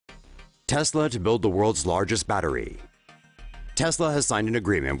Tesla to build the world's largest battery. Tesla has signed an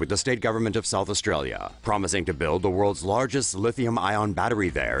agreement with the state government of South Australia, promising to build the world's largest lithium-ion battery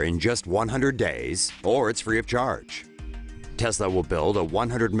there in just 100 days, or it's free of charge. Tesla will build a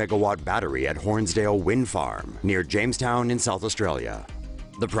 100-megawatt battery at Hornsdale Wind Farm near Jamestown in South Australia.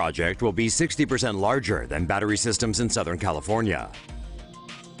 The project will be 60% larger than battery systems in Southern California.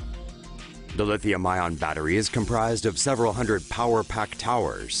 The lithium-ion battery is comprised of several hundred PowerPack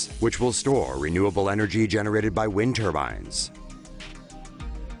towers, which will store renewable energy generated by wind turbines.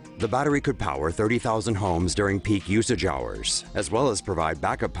 The battery could power 30,000 homes during peak usage hours, as well as provide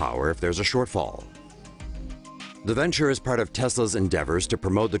backup power if there's a shortfall. The venture is part of Tesla's endeavors to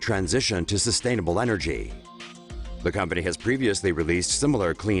promote the transition to sustainable energy. The company has previously released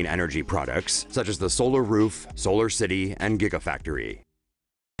similar clean energy products, such as the Solar Roof, Solar City, and Gigafactory.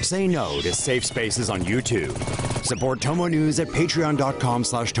 Say no to safe spaces on YouTube. Support TomoNews at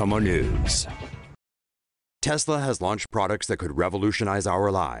patreon.com/TomoNews. Tesla has launched products that could revolutionize our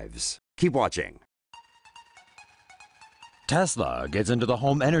lives. Keep watching. Tesla gets into the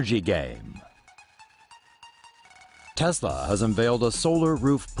home energy game. Tesla has unveiled a solar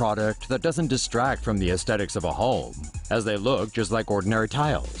roof product that doesn't distract from the aesthetics of a home, as they look just like ordinary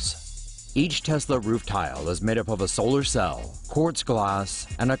tiles. Each Tesla roof tile is made up of a solar cell, quartz glass,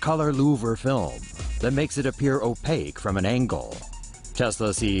 and a color louver film that makes it appear opaque from an angle.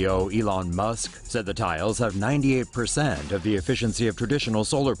 Tesla CEO Elon Musk said the tiles have 98% of the efficiency of traditional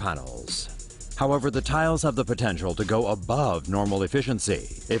solar panels. However, the tiles have the potential to go above normal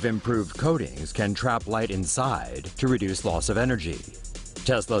efficiency if improved coatings can trap light inside to reduce loss of energy.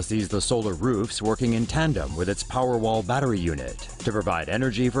 Tesla sees the solar roofs working in tandem with its Powerwall battery unit to provide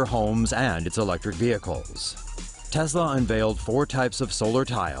energy for homes and its electric vehicles. Tesla unveiled 4 types of solar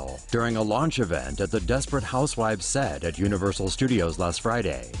tile during a launch event at the Desperate Housewives set at Universal Studios last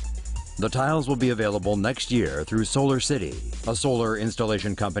Friday. The tiles will be available next year through Solar City, a solar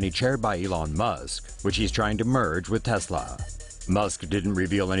installation company chaired by Elon Musk, which he's trying to merge with Tesla. Musk didn't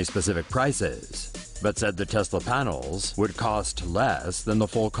reveal any specific prices, but said the Tesla panels would cost less than the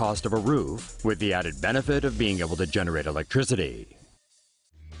full cost of a roof, with the added benefit of being able to generate electricity.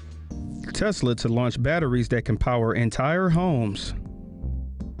 Tesla to launch batteries that can power entire homes.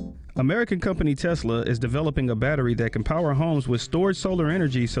 American company Tesla is developing a battery that can power homes with stored solar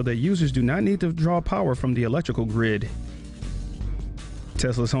energy so that users do not need to draw power from the electrical grid.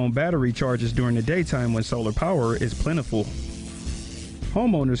 Tesla's home battery charges during the daytime when solar power is plentiful.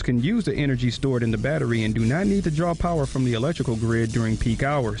 Homeowners can use the energy stored in the battery and do not need to draw power from the electrical grid during peak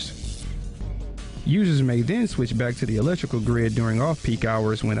hours. Users may then switch back to the electrical grid during off-peak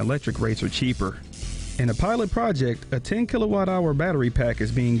hours when electric rates are cheaper. In a pilot project, a 10 kilowatt-hour battery pack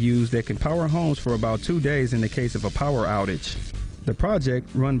is being used that can power homes for about 2 days in the case of a power outage. The project,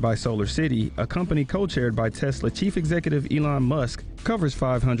 run by Solar City, a company co-chaired by Tesla Chief Executive Elon Musk, covers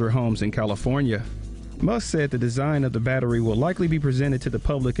 500 homes in California. Musk said the design of the battery will likely be presented to the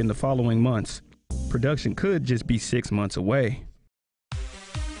public in the following months. Production could just be 6 months away.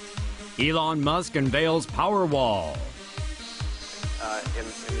 Elon Musk unveils Powerwall.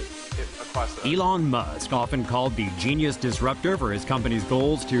 Elon Musk, often called the genius disruptor for his company's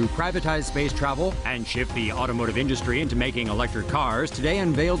goals to privatize space travel and shift the automotive industry into making electric cars, today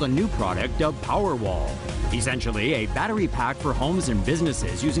unveiled a new product dubbed Powerwall. Essentially, a battery pack for homes and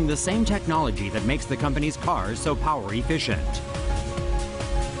businesses using the same technology that makes the company's cars so power efficient.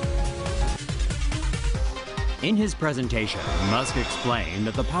 In his presentation, Musk explained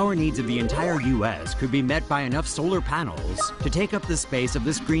that the power needs of the entire U.S. could be met by enough solar panels to take up the space of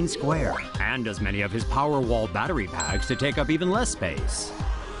this green square, and as many of his Powerwall battery packs to take up even less space.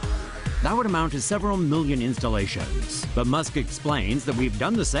 That would amount to several million installations, but Musk explains that we've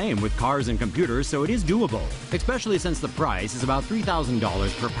done the same with cars and computers, so it is doable, especially since the price is about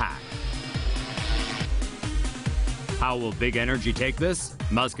 $3,000 per pack. How will big energy take this?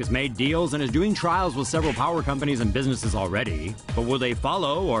 Musk has made deals and is doing trials with several power companies and businesses already, but will they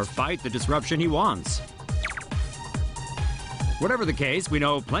follow or fight the disruption he wants? Whatever the case, we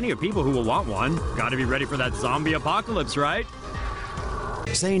know plenty of people who will want one. Gotta be ready for that zombie apocalypse, right?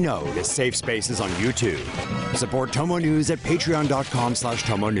 Say no to safe spaces on YouTube. Support TomoNews at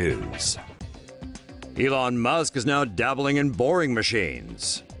patreon.com/TomoNews. Elon Musk is now dabbling in boring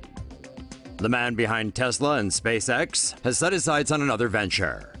machines. The man behind Tesla and SpaceX has set his sights on another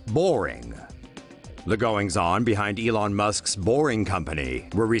venture, boring. The goings-on behind Elon Musk's Boring Company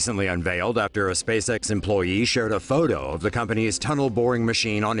were recently unveiled after a SpaceX employee shared a photo of the company's tunnel boring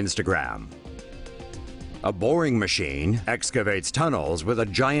machine on Instagram. A boring machine excavates tunnels with a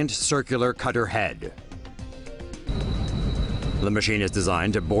giant circular cutter head. The machine is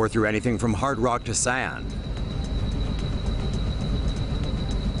designed to bore through anything from hard rock to sand.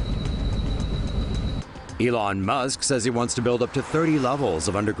 Elon Musk says he wants to build up to 30 levels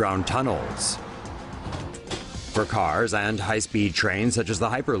of underground tunnels for cars and high-speed trains such as the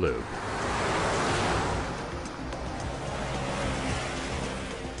Hyperloop.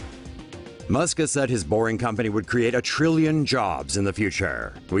 Musk has said his boring company would create 1 trillion jobs in the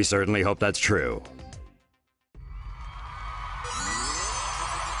future. We certainly hope that's true.